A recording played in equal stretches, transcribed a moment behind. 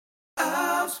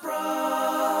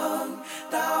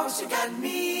Got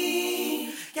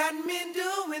me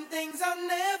doing things I'll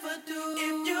never do.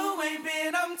 If you ain't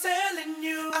been, I'm telling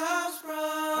you, I'm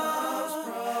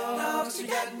sprung. Dog, she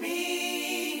got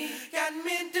me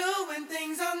doing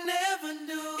things I'll never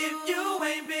do. If you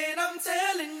ain't been, I'm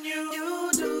telling you,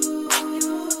 you do.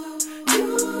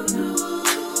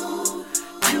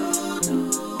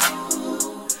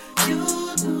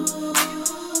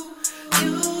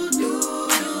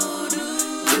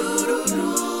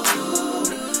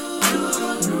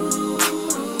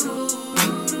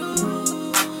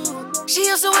 She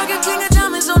used to work at King of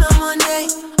Diamonds on a Monday.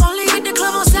 Only hit the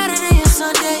club on Saturday and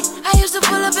Sunday. I used to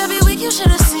pull up every week, you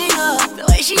should've seen her. The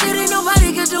way she did it,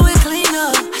 nobody could do it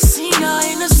cleaner. I seen her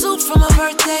in a suit from her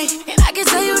birthday, and I can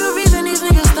tell you the reason these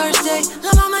niggas thirsty.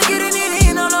 Lil' mama getting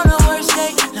it in on her worst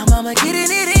day. Lil' mama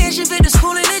getting it in, she fit the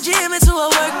school and the gym into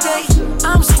her work day.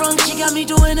 I'm sprung, she got me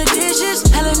doing the dishes.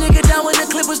 Hella nigga down when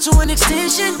the clip was to an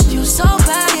extension. You so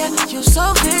bad, yeah, you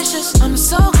so vicious. I'm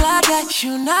so glad that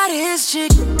you not his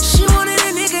chick. She wanted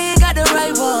a nigga, ain't got the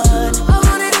right one. I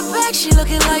wanted a bag, she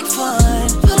looking like fun.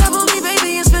 Pull up on me,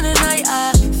 baby, and spend the night.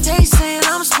 They saying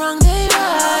I'm sprung, they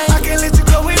right. I can't let you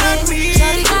go without me.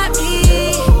 Shawty got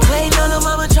me waiting on her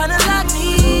mama tryna lock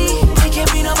me. It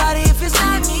can't be nobody if it's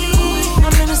not me.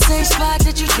 I'm in the same spot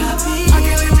that you dropped me. I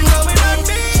can't let you go without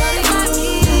me. Shawty got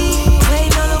me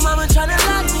waiting on her mama tryna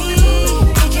lock me.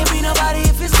 It can't be nobody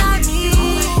if it's not me.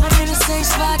 I'm in the same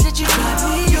spot that you dropped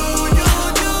me.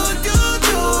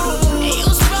 And you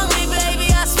sprung me, baby,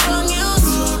 I sprung you.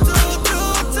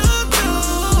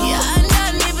 Yeah,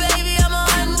 undone me, baby, I'm a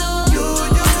undo.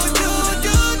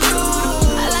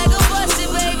 I like a bossy,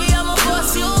 baby, I'm a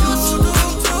boss you.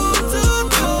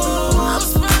 I'm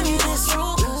sprung in this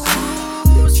room.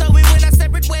 So we went our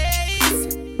separate ways.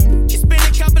 It's been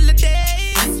a couple of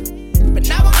days, but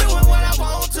now I'm doing what I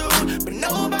want to. But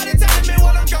nobody telling me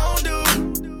what I'm gon' do.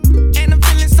 And I'm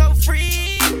feeling so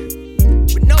free,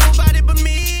 with nobody but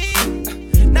me.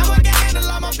 Now I can handle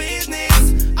all my business.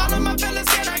 All of my fellas,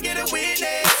 can I get a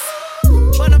witness?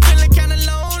 But I'm feeling kinda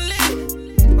lonely.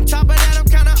 On top of that, I'm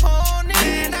kinda on it.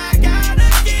 And I gotta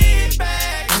get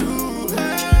back to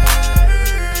her.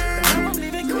 Now I'm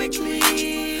leaving quickly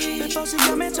before she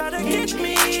come and try to get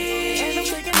me. And I'm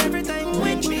taking everything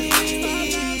with me.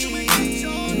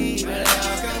 But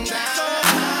I'll come down.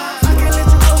 I can't let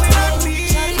you go without me.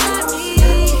 Shawty got me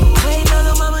waiting on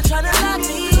her mama tryna lock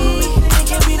me. It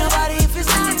can't be nobody if it's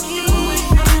not me.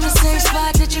 I'm in the same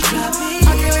spot that you dropped me.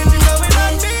 I can't let you go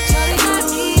without me. Shawty got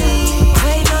me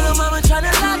waiting on her mama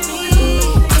tryna lock me.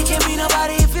 It can't be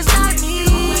nobody if it's not me.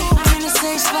 I'm in the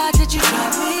same spot that you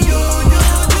dropped me.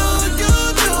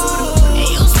 And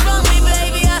you sprung me,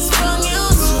 baby, I sprung you.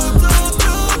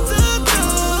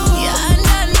 Yeah,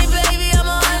 undone me, baby, I'm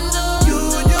a undo.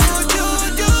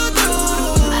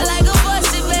 I like a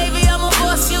bossy, baby, I'm a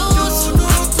boss you.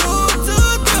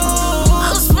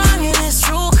 I'm sprung in this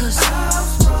room, 'cause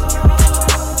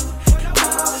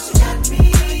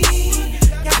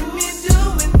Got me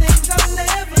doing things I'll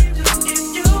never do. If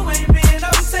you ain't been,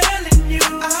 I'm telling you,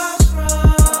 I'm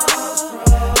sprung.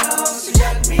 She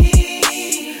got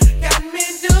me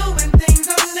doing things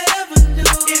I'll never do.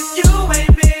 If you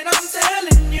ain't been, I'm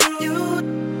telling you,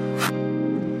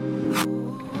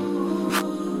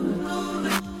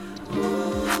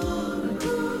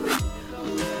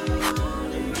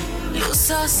 you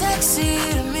so sexy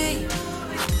to me,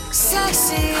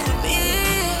 sexy to me.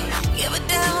 Give a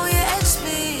damn who your ex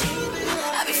be.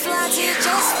 I be flying to your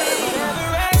jet speed.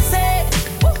 whatever I say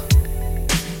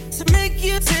to make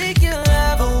you take your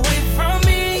love away from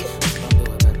me,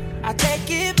 I take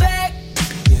it back.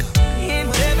 And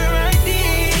whatever I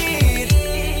did,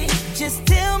 just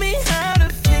tell me how to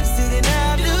fix it and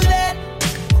I'll do that.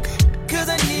 'Cause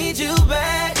I need you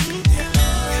back.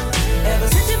 Ever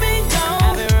since you've been gone,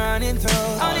 I've been running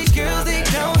through all these girls, they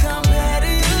don't compare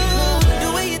to you.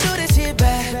 The way you do this shit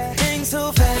back, things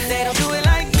so fast, they don't do it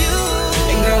like you.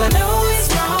 And girl, I know it's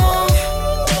wrong,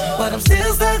 but I'm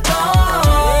still stuck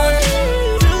on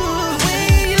the way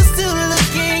you used to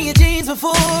look in your jeans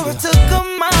before I took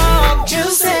them off. You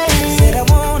said I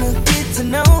wanna get to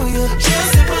know you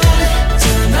just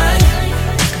tonight.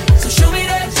 So show me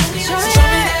that, show me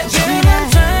that, girl, I'm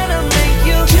trying to make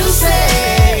you juicy.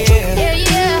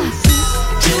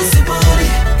 Juicy booty,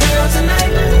 girl,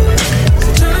 tonight. So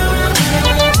turn around,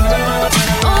 turn around.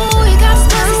 Oh, you got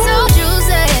spicy so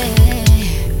juicy.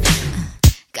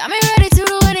 Got me ready to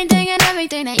do anything and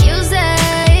everything that you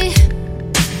say.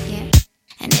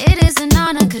 Yeah. And it is an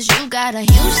honor 'cause you got a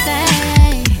huge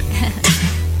thing.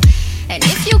 And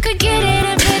if you could get it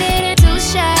and fit it into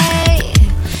shape,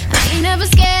 I ain't never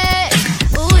scared.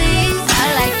 Ooh, I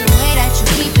like the way that you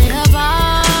keep it up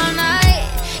all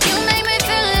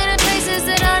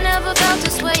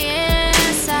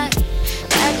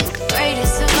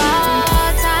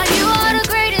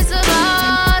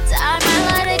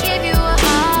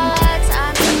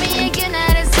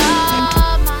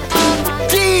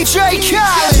DJ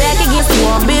Khaled. Back against the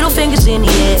wall, middle fingers in the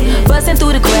air. Busting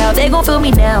through the crowd, they gon' feel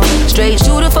me now. Straight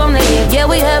shooter from the hip, yeah,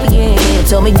 we heavy, yeah.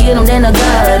 Told me get 'em, then I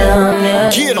got 'em,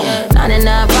 yeah. Get 'em.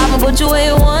 99 problem, but you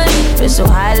ain't one. Been so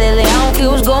high lately, I don't care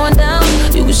what's going down.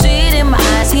 You can see it in my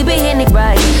eyes, he been hitting it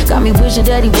right. Got me wishing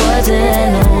that he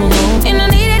wasn't, no, no. And I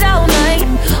need it all night.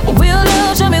 A real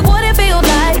love, show me what it feel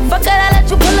like. Fuck it, I let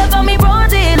you pull up on me broad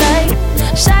daylight.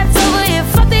 Shots over here,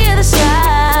 fuck the other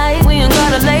side. We ain't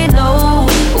gotta lay low,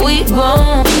 we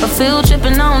grown. A field trip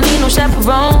and I don't need no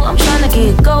chaperone. I'm tryna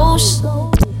get ghost. Oh,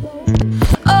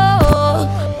 oh.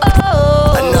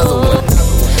 Another one.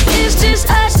 It's just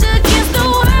us against the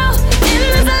world in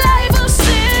this life of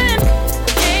sin.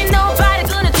 Ain't nobody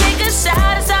gonna take a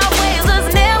shot. It's our ways, us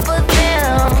never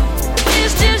them.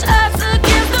 It's just us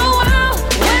against the world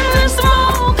when the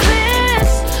smoke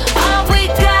clears. All we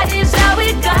got is all we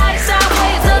got. It's our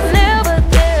ways, us never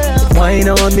them. Wine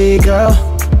on me, girl.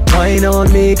 Wine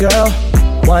on me, girl.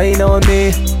 Wine on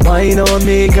me. Wine on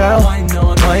me, girl.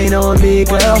 Wine on me,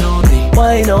 girl.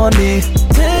 Wine on me.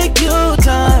 Take your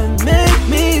time, make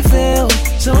me feel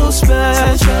so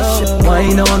special.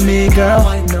 Wine on me, girl.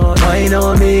 Wine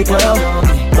on me, girl.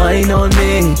 Wine on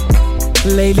me.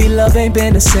 Lately, love ain't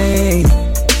been the same.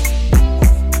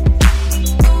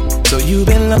 So you've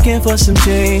been looking for some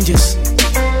changes.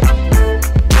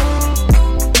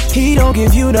 He don't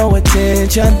give you no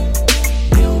attention.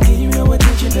 He don't give you no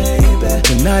attention, baby.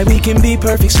 Tonight we can be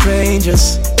perfect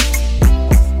strangers.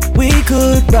 We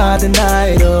could ride the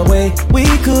night away. We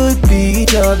could be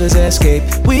each other's escape.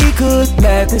 We could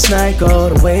let this night go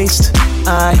to waste.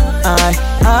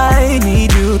 I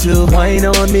need you to wine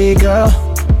on me, girl.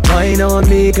 Wine on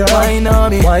me, girl. Wine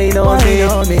on me. Wine on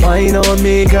me. Wine on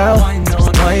me, girl.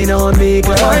 Wine on me,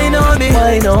 girl. Wine on me.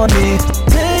 Wine on me.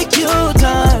 Take your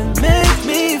time, make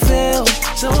me feel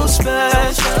so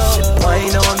special.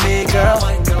 Wine on me, girl.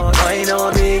 Wine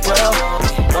on me, girl.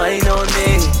 Wine on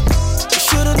me. You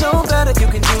should've known better, you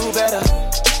can do better.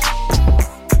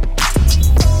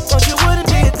 But you wouldn't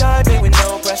be a diamond with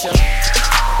no pressure.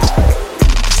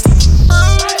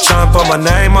 Tryna put my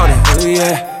name on it, oh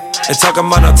yeah. They talking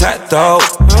about no tattoo.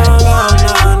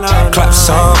 Clap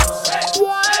some,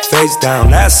 face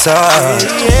down, that's up.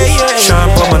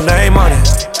 Tryna put my name on it.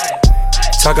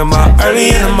 Talking about early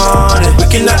in the morning. We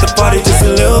can let the party just a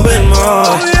little bit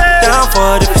more. Down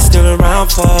for it if you're still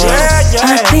around for it.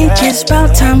 I think it's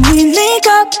about time we link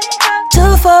up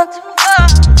to fuck.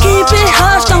 Keep it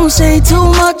hush, don't say too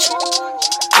much.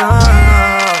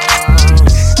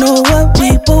 Know what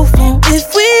we both want.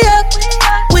 If we up,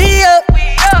 we up.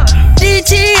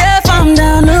 DTF, I'm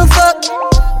down to fuck.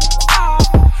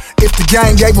 If the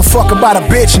gang gave a fuck about a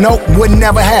bitch, nope, would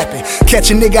never happen.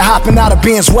 Catch a nigga hopping out of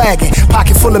Benz wagon.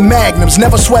 Pocket full of magnums,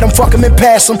 never sweat him, fuck him and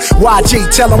pass him. YG,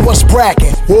 tell him what's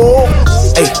brackin'. Whoa.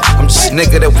 Hey, I'm just a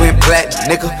nigga that went platinum,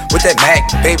 nigga. With that Mac,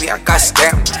 baby, I got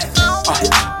stamped.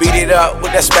 Beat it up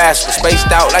with that spatula, spaced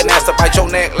out like Nasty, bite your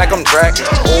neck like I'm dragging.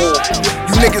 Oh,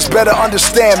 you niggas better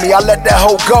understand me. I let that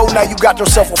hoe go, now you got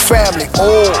yourself a family.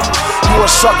 Oh, you a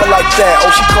sucker like that.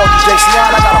 Oh, she called you JC,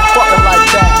 I got a fucker like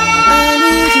that. I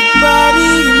need your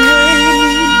body in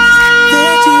ways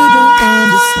that you don't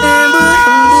understand, but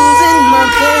I'm losing my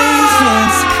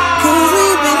patience. Cause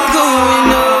we've been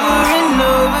going over and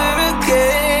over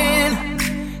again.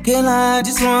 Girl, I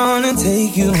just wanna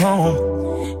take you home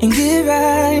and get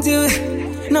right to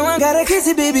it. No, I gotta kiss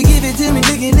it, baby, give it to me,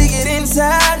 lick it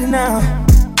inside and out.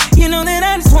 You know that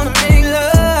I just wanna make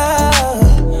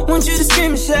love. Want you to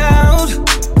scream and shout.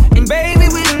 And baby,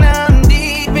 we're now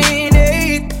deep in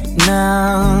it.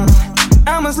 Now,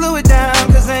 I'ma slow it down,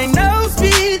 cause ain't no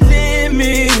speed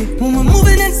limit. When we're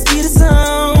moving at the speed of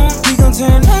sound, we gon'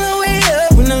 turn all the way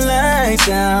up when the lights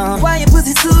down. Why your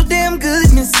pussy so damn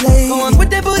good, Miss Slade? Go on, put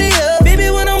that booty up, baby,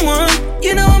 when I want.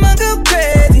 You know I'ma go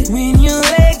crazy when your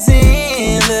legs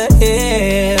in the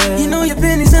air. You know your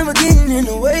pennies never getting in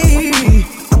the way.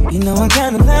 You know I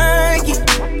kinda like it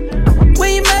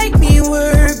when you make me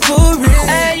work for it.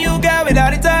 And you got me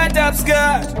all the tied up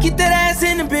skirt. Get that ass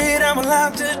in the bed, I'm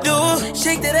allowed to do.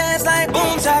 Shake that ass like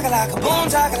boom chakalaka, boom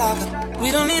chakalaka. We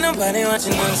don't need nobody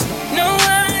watching us. No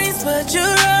eyes but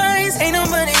your eyes. Ain't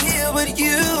nobody here but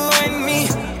you and me.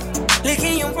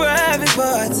 Licking your private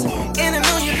parts, and I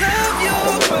know you love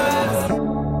your parts.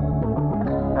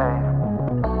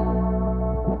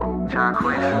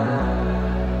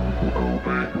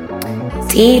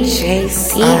 DJ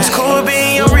C. It's cool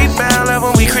being your rebound, love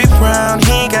when we creep around.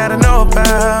 He ain't gotta know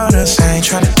about us. I ain't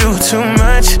tryna do too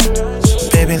much.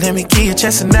 Baby, let me get your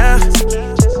chest enough.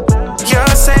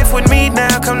 You're safe with me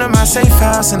now. Come to my safe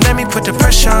house and let me put the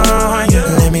pressure on you.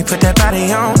 Let me put that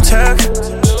body on tuck.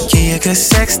 Yeah, you could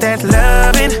sex that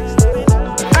loving.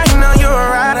 I know you're a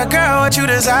rider, girl, what you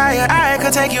desire. I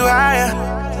could take you higher.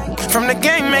 From the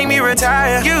game, make me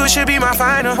retire. You should be my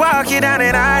final. Walk you down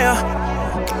an aisle.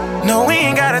 No, we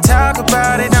ain't gotta talk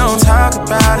about it. Don't talk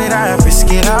about it. I risk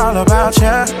it all about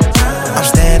ya. I'm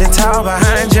standing tall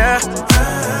behind ya.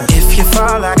 If you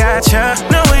fall, I got ya.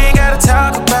 No, we ain't gotta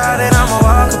talk about it. I'ma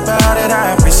walk about it.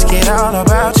 I risk it all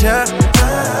about ya.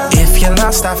 If you're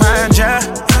lost, I find ya.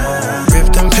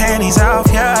 Rip them panties off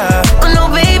ya. Oh no,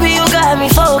 baby, you got me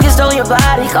focused on your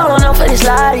body. Going up for this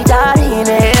lottie-dottie in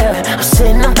the air. I'm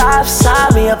sitting on top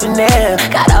beside me up in there.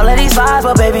 Got all of these vibes,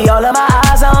 but baby, all of my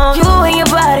eyes on you and your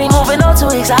body. Moving on too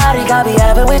exotic. I be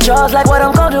having withdrawals like what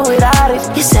I'm gonna do without it.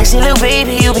 You sexy little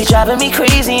baby, you be driving me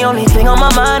crazy. Only thing on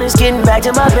my mind is getting back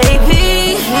to my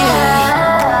baby.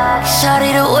 Yeah.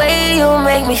 Shawty, the way you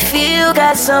make me feel.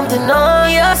 Got something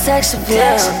on your sex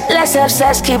appeal. Let's have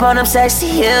sex, keep on them sexy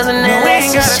heels, and then we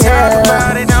ain't gotta talk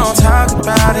about it, don't talk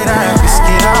about it. I risk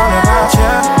it all about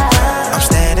ya. I'm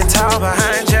standing tall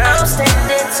behind ya. I'm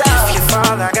standing tall. If you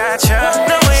fall, I got ya.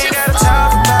 No, we ain't gotta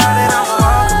talk about it, I'ma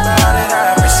walk about it.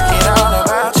 I risk it all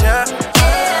about ya.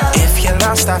 If you're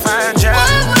lost, I find ya.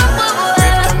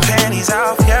 Rip them panties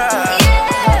off ya.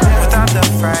 Without the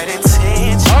right intention.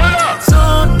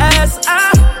 Soon as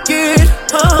I get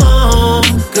home,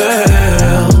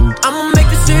 girl, I'ma make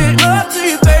this shit up to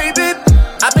you, baby.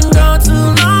 I've been gone too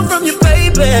long from you,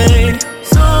 baby.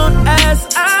 Soon as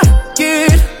I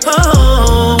get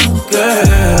home,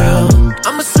 girl,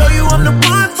 I'ma show you I'm the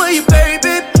one for you,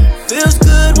 baby. Feels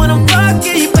good when I'm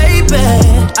fucking you, baby.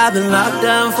 I've been locked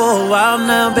down for a while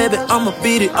now, baby. I'ma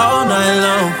beat it all night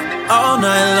long, all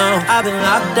night long. I've been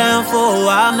locked down for a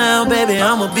while now, baby.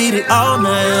 I'ma beat it all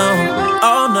night long,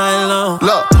 all night long.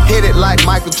 Look, hit it like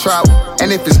Michael Trout.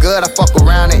 And if it's good, I fuck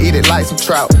around and eat it like some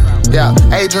trout. Yeah,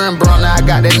 Adrian Broner, I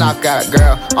got that knockout,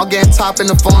 girl. I'm getting top in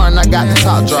the foreign, I got the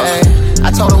top drop. Hey,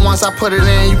 I told her once I put it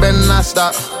in, you better not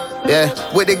stop. Yeah,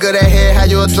 with the good ahead, how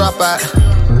you a dropout?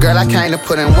 Girl, I came to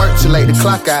put in work too late to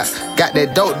clock out. Got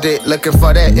that dope dick, looking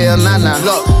for that ill nana.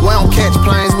 Look, we don't catch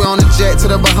planes, we on the jet to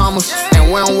the Bahamas.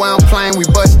 And we don't plane, we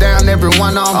bust down every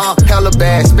one on. Hella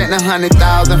bad, spent 100,000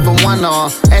 for one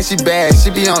on. And she bad, she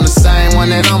be on the same one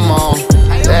that I'm on.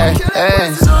 Yeah,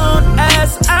 yeah. Soon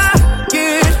as I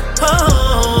get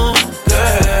home,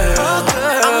 girl,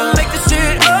 I'ma make this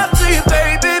shit up to you,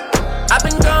 baby. I've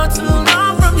been gone too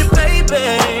long from you,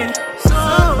 baby.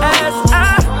 Soon as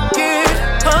I get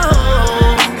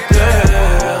home,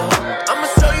 girl, I'ma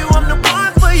show you I'm the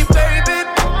one for you, baby.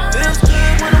 Feels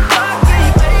good when I'm fucking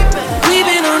you, baby. We've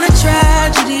been on a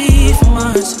tragedy for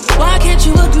months. Why can't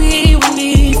you agree with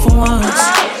me for once?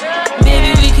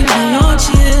 Maybe we can be on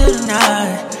chill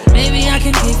tonight. Maybe I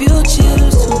can give you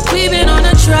chills too. We've been on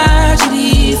a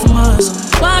tragedy for months.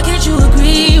 Why can't you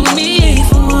agree with me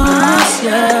for once?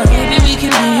 Yeah, maybe we can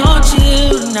be on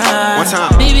chill tonight. One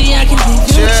time. Maybe I can give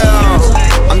you chills.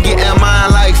 I'm getting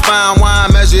mine like fine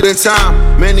wine measured in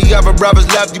time. Many other brothers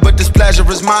left you, but this pleasure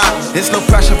is mine. It's no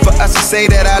pressure for us to say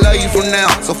that I love you from now.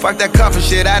 So fuck that comfort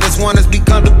shit, I just want us to be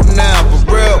comfortable now.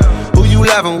 For real, who you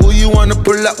loving, who you wanna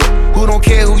pull up with? Who don't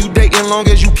care who you dating, long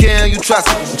as you care and you trust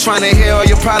it. I'm trying to hear all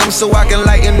your problems so I can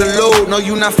lighten the load. No,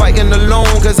 you not fighting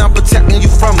alone, cause I'm protecting you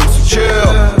from them. So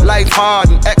chill, life hard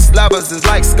and ex-lovers is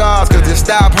like scars. Cause it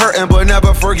stopped hurting but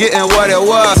never forgetting what it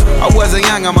was. I wasn't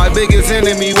young and my biggest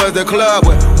enemy was the club.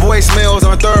 With voicemails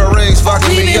on third rings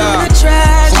fucking me up. So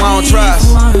I don't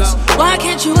trust. Why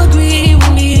can't you agree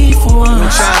with me for once? I'm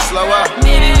trying to slow up.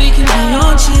 Maybe we can be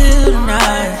on chill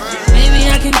tonight. Maybe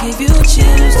I can give you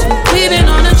chills too. We've been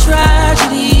on a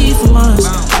tragedy for months.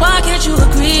 Why can't you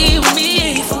agree with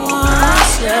me for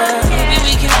once? Yeah, maybe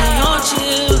we can be on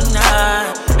chill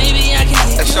tonight. Maybe I can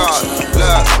give you chills.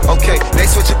 Look, okay, they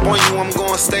switch up on you, I'm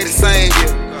gonna stay the same,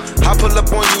 yeah. I pull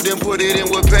up on you, then put it in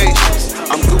with patience.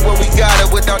 I'm good when we got it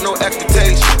without no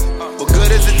expectations. But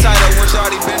good as the title when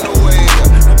shawty been away.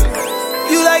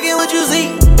 You like it what you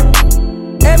see.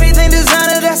 Everything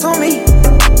designer, that's on me.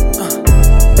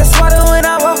 That's why when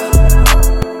I walk,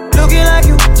 looking like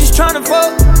you, just tryna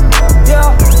fuck.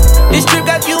 Yeah, this trip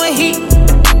got you in heat.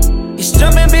 It's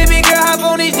jumping, baby girl, hop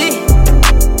on this D.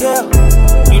 Yeah,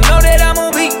 you know that I'm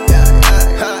on beat.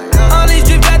 All these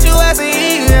drips got you asking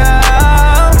heat.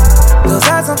 Yeah, those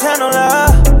eyes don't tell no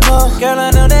love. No, girl,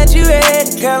 I know that you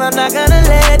ready. Girl, I'm not gonna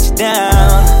let you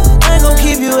down. I ain't gon'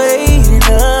 keep you waiting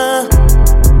up.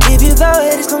 If you throw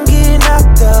it, it's gon' get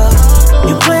knocked up.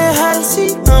 You playing hide and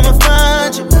seek, I'ma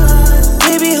find you.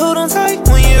 Baby, hold on tight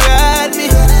when you ride me.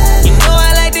 You know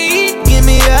I like to eat, give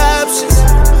me options.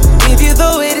 If you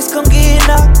throw it, it's gon' get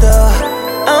knocked up.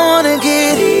 I wanna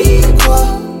get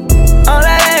equal. All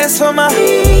I ask for my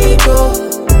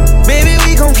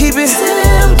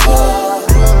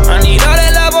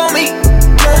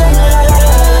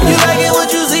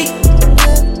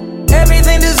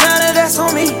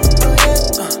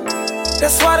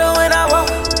That's why when I walk,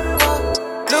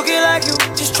 looking like you,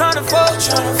 just tryna fuck,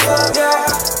 yeah.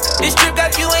 This trip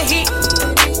got you in heat.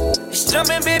 It's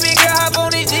jumping, baby girl, hop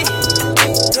on this D.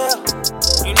 Yeah.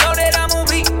 You know that I'm on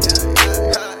beat.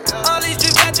 All these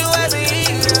trips got you as a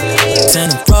heat.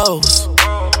 Send them pros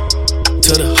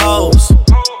to the hoes.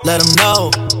 Let them know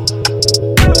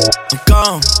I'm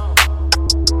gone.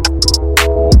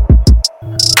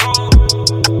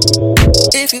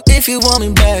 If you want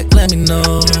me back, let me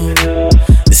know.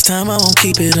 This time I won't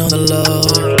keep it on the low.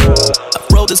 I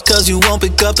wrote this cause you won't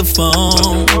pick up the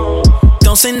phone.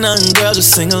 Don't say nothing, girl,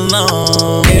 just sing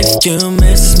along. If you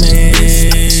miss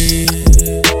me,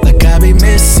 like I be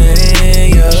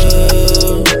missing you.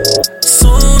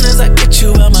 Soon as I get you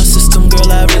out my system,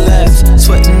 girl, I relax.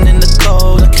 Sweating in the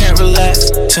cold, I can't relax.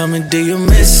 Tell me, do you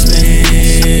miss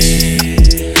me?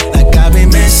 Like I be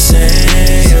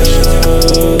missing you.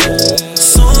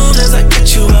 Soon as I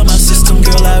get you out my system,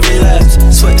 girl, I relax.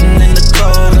 Sweating in the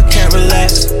cold, I can't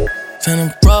relax.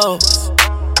 Phantom bros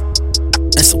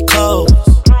and some clothes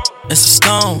and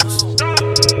some stones,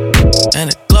 and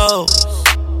it glows.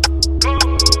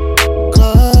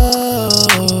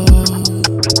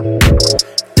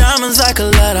 Diamonds like a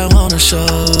light, I wanna show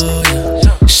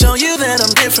you. Show you that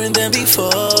I'm different than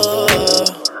before.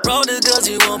 Roll this cause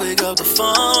you won't pick up the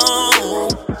phone.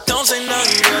 Don't say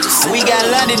nothing, girl, just say. We got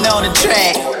London on the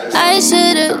track. I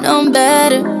should've known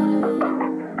better.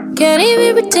 Can't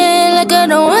even pretend like I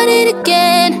don't want it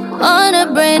again. On the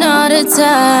brain all the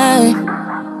time,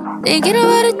 thinking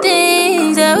about the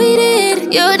things that we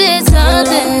did. You did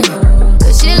something,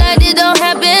 but shit like this don't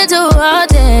happen too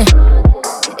often.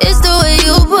 It's the way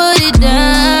you put it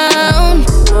down.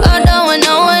 Although when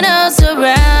no one else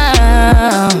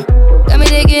around, got me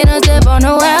taking a step on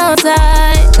the wild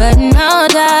side, cutting all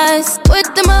ties with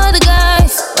them other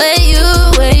guys.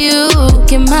 Where you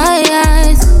look in my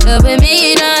eyes, helping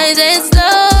me nice and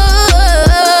slow.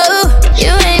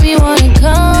 You made me wanna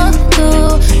come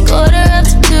through, quarter up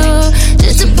to 2,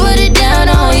 just to put it down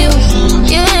on you.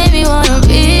 You made me wanna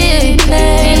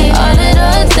replay all of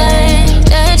those things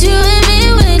that you and me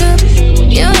went up.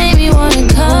 You made me wanna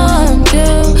come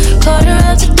through, quarter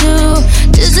up to 2,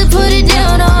 just to put it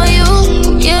down on you.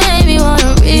 You made me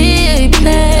wanna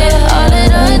replay all of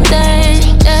those things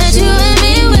that you and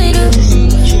me went up.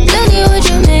 Look at what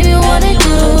you made me wanna do.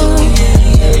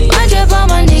 I drop all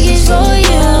my niggas for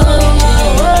you.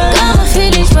 Got my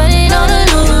feelings running on the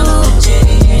loop.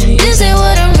 This ain't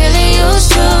what I'm really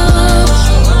used to.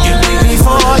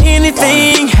 Before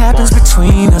anything happens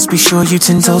between us, be sure you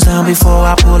 10 toes down before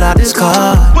I pull out this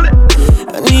car.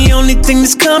 And the only thing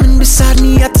that's coming beside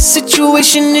me at the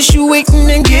situation is you waiting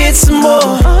and get some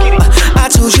more. I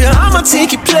told you I'ma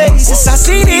take your places, I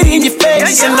seen it in your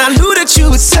face, and I knew that you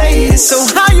would say it. So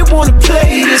how you wanna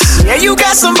play this? Yeah, you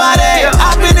got somebody.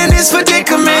 I've been in this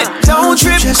predicament. Don't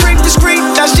trip, creep discreet.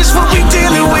 That's just what we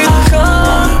dealing with.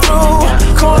 Come through,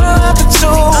 quarter after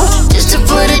 2, just to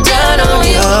put it down on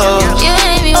you. You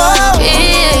made me wanna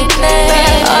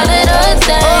replay all of those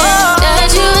things that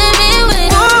you and me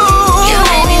went up. You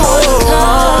made me wanna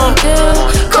come through,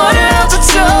 quarter after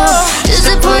 2, just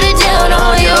to put it down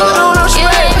on you. You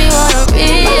made me wanna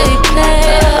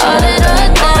replay all of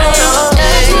those things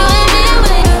that you and me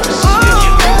went up.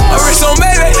 A wrist on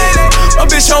baby, a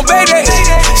bitch on baby.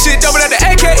 Shit double at the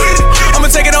AK. I'ma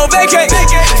take it on vacay.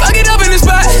 Fuck it up in this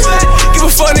spot. Give a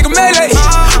fuck, nigga, melee.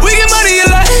 We get money a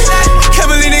lot. Can't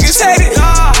believe niggas hate it.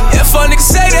 Yeah, fuck niggas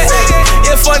say that.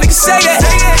 Yeah, fuck niggas say that.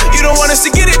 You don't want us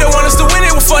to get it, don't want us to win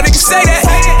it. Well, fuck niggas say that.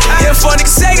 Yeah, fuck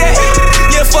niggas say that.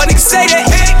 Yeah, fuck niggas say that.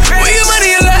 We get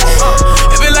money a lot.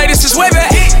 It been like this since way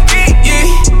back.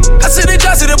 Yeah, I took the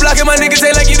drop to the block and my niggas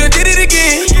ain't like you done did it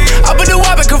again. I put the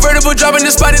whopping convertible, dropping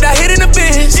the spot that I hit in the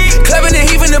Benz. Clapping and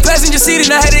heaving the passenger seat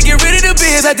and I had to get rid of the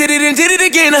Benz. I did it and did it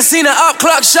again. I seen the op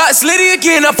clock shot, slitty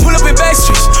again. I pull up in back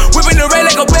streets, whipping the rain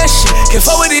like a best shit. Can't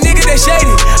fuck with these niggas that shaded.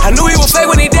 I knew he was fake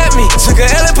when he dapped me. Took a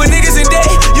L and put niggas in debt.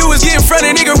 You was getting front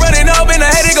of nigga running off and I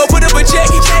had to go put up a check.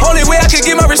 Only way I could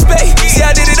get my respect. See,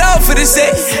 I did it all for the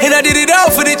set, and I did it all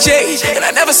for the check. And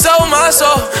I never sold my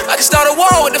soul. I can start a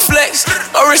war with the flex.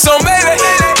 A wrist on baby,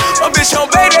 a bitch on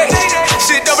baby.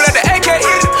 Shit double at the AK.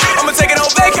 I'ma take it on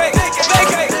vacay.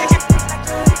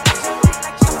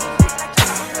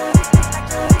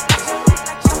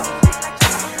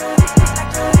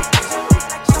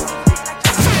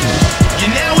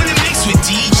 You're now in the mix with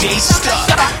DJ Stuck.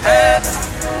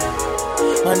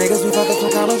 My niggas be fucking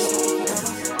from commas.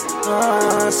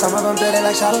 Some of them dirty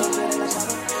like shallow.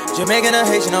 Jamaican or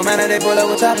Haitian, no matter, they pull up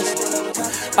with choppers.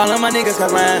 All of my niggas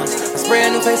got rhymes. I spray a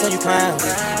new face on you clowns.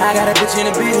 I got a bitch in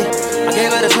a beat. I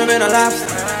gave her the shrimp and a lobster.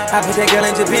 I put that girl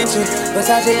in Da Vinci,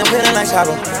 Versace, I'm feeling like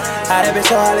Shabba. I that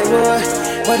bitch so Hollywood,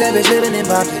 but that bitch living in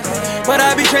Boston. But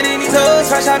I be training these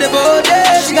hoes, fresh out the boat,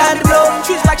 yeah. She got the blow,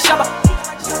 trees like Shabba.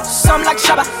 Some like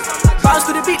Shabba, bounce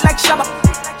to the beat like Shabba.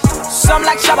 Some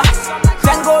like Shabba,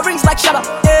 Tango rings like Shabba.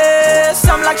 Yeah,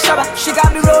 some like Shabba, she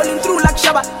got me rolling through like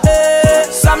Shabba. Yeah,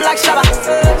 some like Shabba,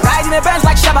 riding the bands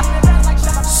like Shabba.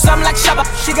 Some like Shabba,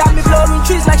 she got me blowing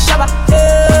trees like Shabba.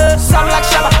 Yeah, some like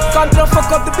Shabba, can't fuck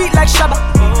up the beat like Shabba.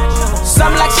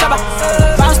 Some like Shabba,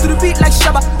 bounce to the beat like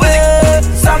Shabba. Yeah,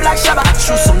 some like Shabba. I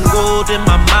chew some gold in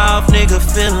my mouth, nigga,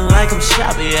 feeling like I'm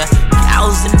Shabba, yeah.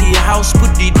 Cows in the house,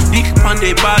 put the dick on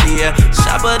their body, yeah.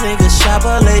 Shabba, nigga,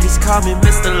 Shabba, ladies call me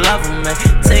Mr. Lover, man.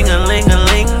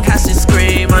 Ting-a-ling-a-ling, I should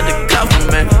scream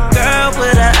undercover, man. Girl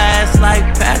with her ass like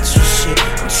Patrick shit.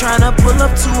 I'm tryna pull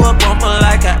up to a bumper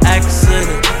like an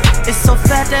accident. It's so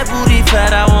fat, that booty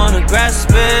fat, I wanna grasp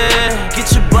it.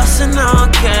 Get you bustin' on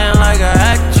can like an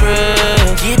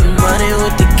actress. Getting money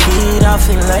with the kid off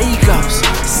in Lagos.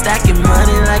 Stacking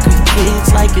money like we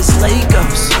kids, like it's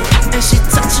Legos. And she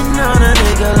touching on a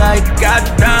nigga like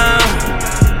goddamn.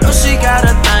 No, she got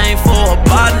a thing for a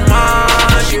bottom man.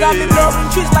 She got me blowing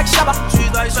trees like Shabba.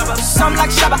 Some like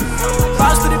Shabba,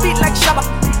 bounce to the beat like Shabba.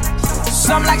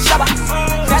 Some like Shabba,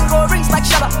 Tango rings like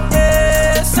Shabba.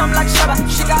 Yeah, some like Shabba,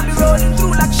 she got me rolling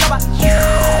through like Shabba.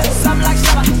 Yeah, some like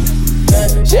Shabba.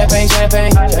 Champagne,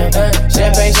 champagne,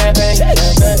 champagne, champagne,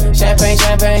 champagne,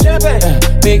 champagne,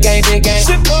 big game,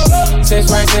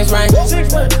 six rank,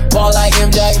 ball like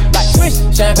MJ, like swish,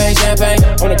 champagne, champagne,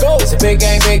 on the go, it's a big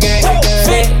game, fit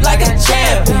like a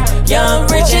champion, young,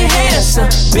 rich and handsome,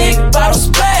 big bottle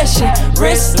splashing,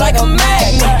 wrist like a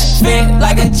magnet, fit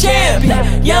like a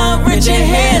champion, young, rich and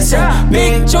handsome,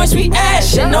 big joints we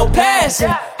ashing, no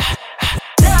passing.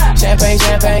 Champagne,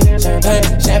 champagne, champagne,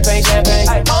 champagne, champagne,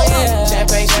 oh yeah.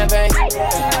 Champagne, champagne,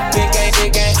 big game,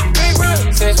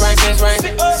 six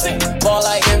rank, ball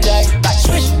like MJ, like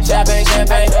swish. Champagne,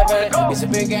 champagne, it's a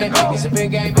big game, it's a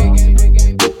big game,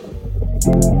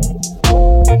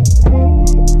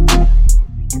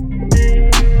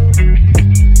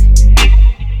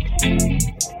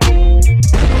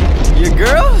 Your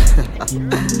girl?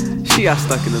 She got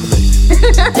stuck in the mix.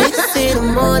 6 in the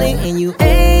morning and you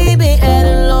ain't been at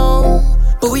alone,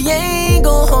 but we ain't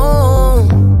go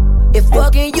home. If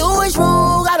fucking you is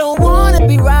wrong, I don't wanna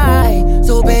be right.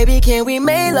 So baby, can we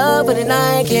make love for the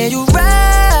night? Can you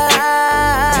ride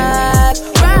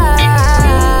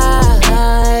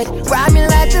me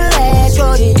like the last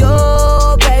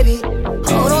rodeo, baby?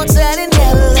 Hold on tight and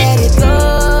never let it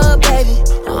go, baby.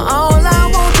 All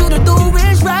I want you to do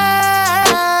is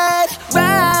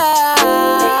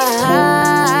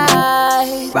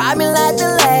ride me like the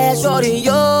last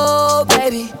rodeo,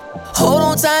 baby. Hold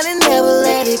on tight and never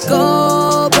let it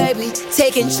go, baby.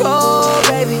 Take control,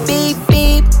 baby. Beep,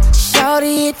 beep.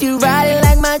 Shawty, if you ride it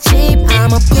like my Jeep,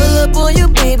 I'ma pull up on you,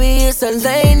 baby. It's a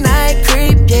late night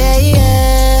creep, yeah,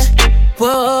 yeah.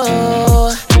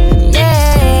 Whoa,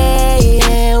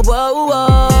 yeah, whoa,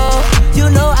 whoa. You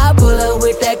know I pull up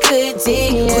with that good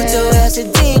tea. Put your ass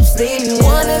in deep sleep.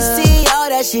 Wanna see all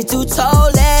that shit too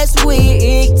tall last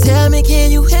week. Tell me,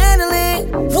 can you handle it?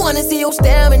 Wanna see your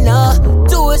stamina.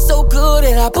 Do it so good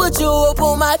that I put you up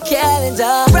on my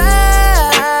calendar.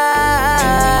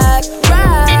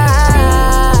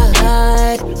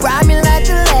 Ride me like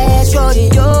the last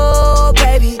rodeo,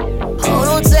 baby. Hold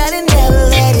on tight and never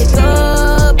let it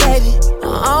go, baby.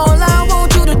 All I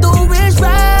want you to do is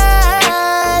ride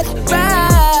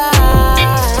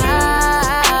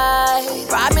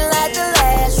me like the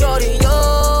last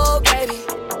rodeo, baby.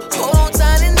 Hold on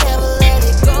tight and never let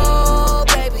it go,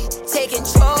 baby. Take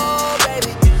control,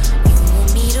 baby. You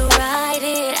want me to ride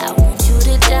it, I want you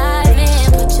to dive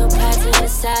in. Put your pride to the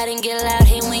side and get loud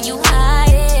here when you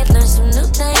hide it. Learn some new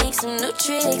things, some new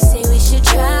tricks, say we should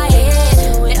try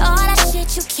it. Do it all that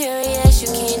shit, you curious, you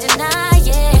can't deny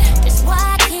it. That's why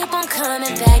I keep on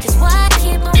coming back, that's why I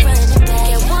keep on running back.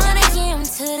 I wanna get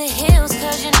into the hills,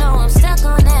 cause you know I'm stuck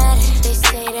on that. They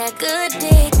say that good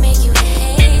dick make you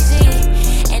hazy,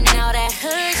 and all that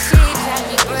hood shit drive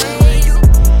me crazy.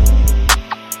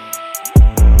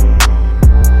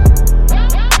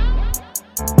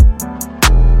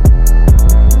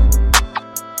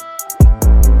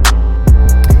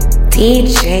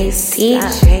 DJ C.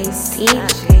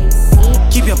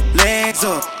 Keep your legs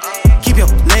up, keep your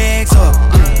legs up,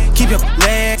 keep your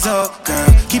legs up, girl,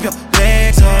 keep your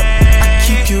legs up. I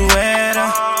keep you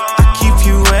wetter, I keep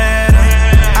you wetter.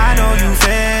 I know you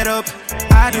fed up,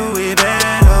 I do it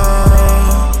better.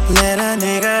 Let a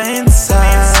nigga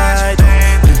inside,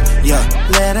 yeah.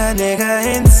 Let a nigga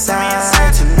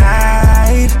inside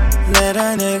tonight. Let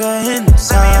a nigga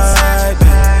inside.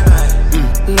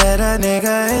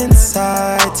 nigga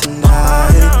inside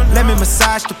tonight. Let me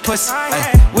massage the pussy,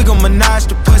 ay. We gon' menage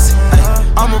the pussy,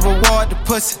 ay. I'ma reward the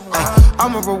pussy, ay.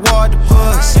 I'ma reward the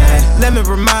pussy, ay. Let me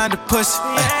remind the pussy,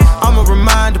 ay. I'ma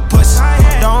remind the pussy.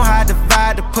 Don't hide,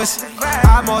 divide the pussy.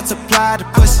 I multiply the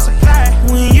pussy.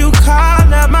 When you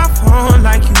call up my phone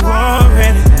like you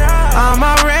already, I'm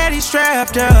already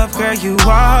strapped up, girl, you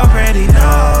already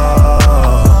know.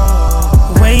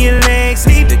 When your legs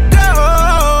need to go,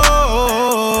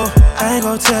 I ain't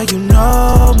gon' tell you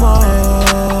no more.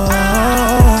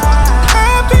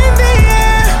 Up in the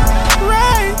air,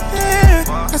 right there,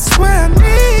 I swear I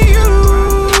need you.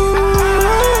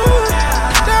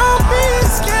 Don't be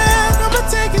scared, I'ma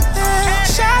take it there.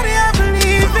 Shawty, I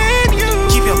believe in you.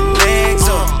 Keep your legs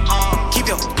up, keep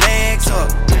your legs up,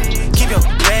 keep your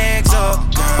legs up,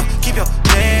 girl, keep your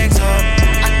legs up.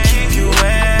 I keep you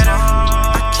wet up,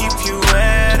 I keep you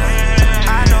wet up.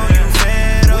 I know you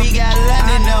fed up. We got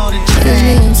London on the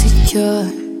train. Insecure,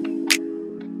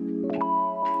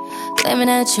 claiming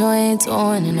that you ain't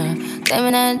doing enough,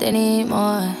 claiming that they need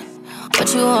more.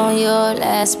 But you on your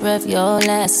last breath, your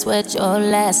last sweat, your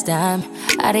last dime.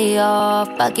 Out of your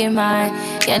fucking mind.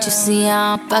 Can't you see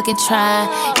I'm fucking trying?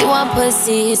 You want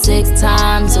pussy 6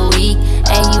 times a week,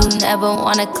 and you never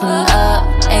wanna clean up.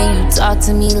 And you talk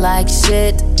to me like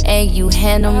shit, and you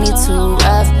handle me too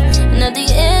rough. And at the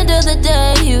end of the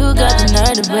day, you got the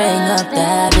nerve to bring up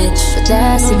that bitch. But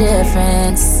that's the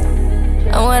difference.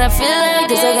 And when I feel like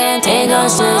this, I can't take gon'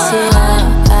 stress you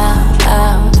out, out,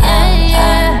 out, out,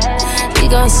 out. We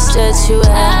gon' stretch you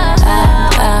out,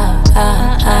 out, out,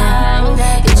 out, out.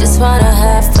 You just wanna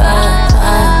have fun,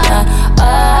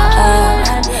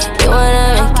 you wanna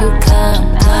make you come,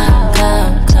 come,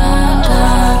 come, come,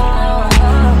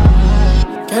 come.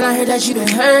 Girl, I heard that you been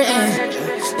hurting.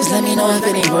 Just let me know if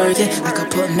it ain't worth it. I could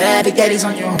put mad big daddies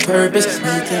on you on purpose.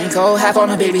 We can go half on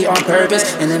a baby on purpose.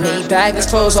 And then me back, let's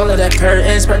close all of the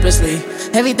curtains purposely.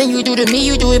 Everything you do to me,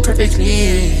 you do it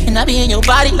perfectly. And I be in your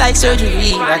body like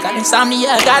surgery. Like I'm insomnia,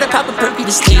 I gotta pop a perky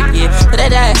to sleep, yeah. Put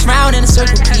that ass round in a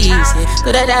circle, please, yeah.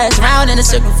 Put that ass round in a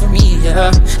circle for me,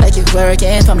 yeah. Like you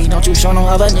working for me, don't you show no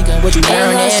other nigga what you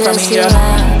learning from me, yeah.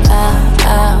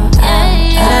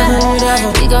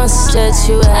 We gon' stretch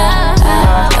you out,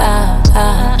 out, out,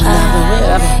 out,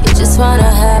 out. You just wanna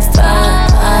have fun,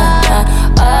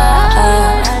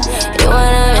 you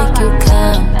wanna make you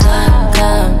come, come,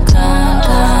 come, come,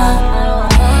 come.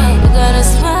 You gotta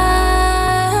smile.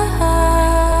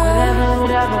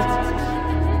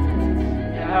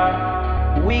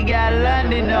 We got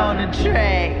London on the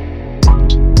track.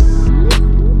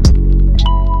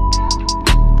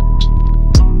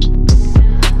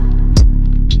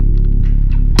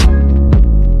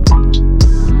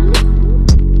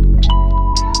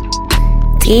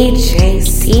 DJ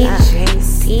C.